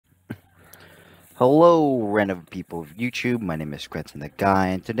Hello, random people of YouTube. My name is Quentin the Guy,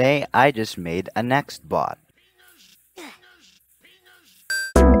 and today I just made a nextbot.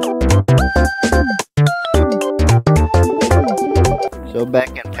 So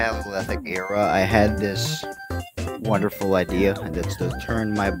back in Paleolithic era, I had this wonderful idea, and that's to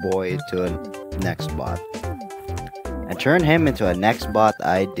turn my boy to a nextbot. And turn him into a nextbot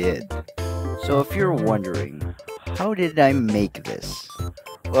I did. So if you're wondering, how did I make this?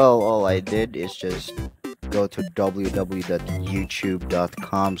 Well, all I did is just go to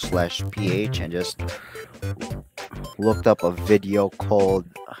www.youtube.com/ph and just looked up a video called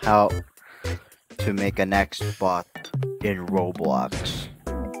how to make a next bot in Roblox.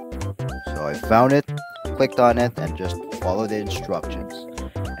 So I found it, clicked on it, and just followed the instructions.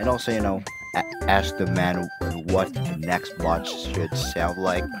 And also, ask the man what the next bot should sound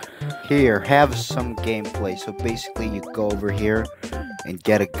like. Here, have some gameplay. So basically, you go over here and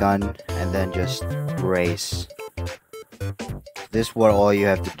get a gun and then just race. This is what all you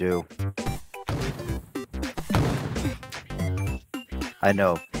have to do. I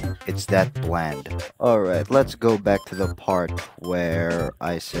know, it's that bland. Alright, let's go back to the part where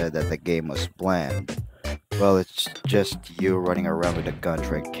I said that the game was bland. Well, it's just you running around with a gun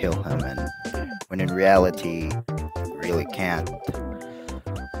trying to kill him, and when in reality, you really can't.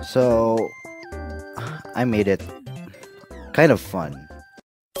 So, I made it kind of fun.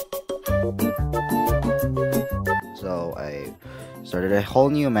 So, I started a whole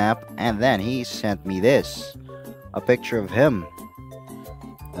new map, and then he sent me this. A picture of him.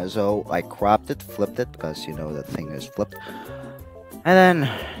 So, I cropped it, flipped it, because, the thing is flipped. And then,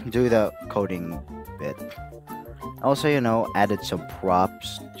 do the coding bit. Also, added some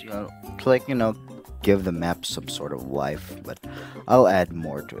props, to give the map some sort of life, but I'll add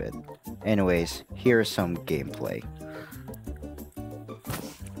more to it. Anyways, here's some gameplay.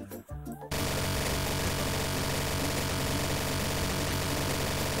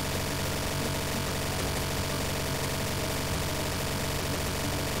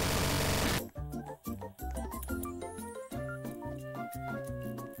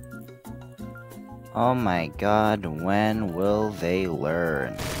 Oh my god, when will they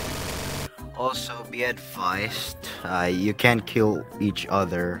learn? Also, be advised, you can kill each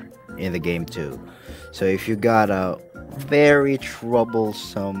other in the game too. So if you got a very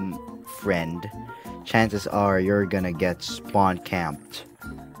troublesome friend, chances are you're gonna get spawn camped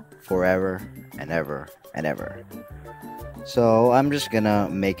forever and ever and ever. So I'm just gonna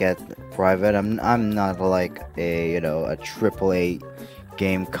make it private. I'm not like a AAA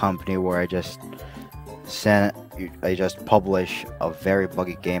game company where I just publish a very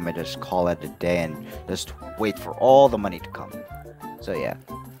buggy game. I just call it a day and just wait for all the money to come. So yeah,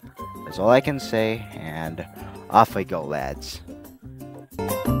 that's all I can say, and off I go, lads.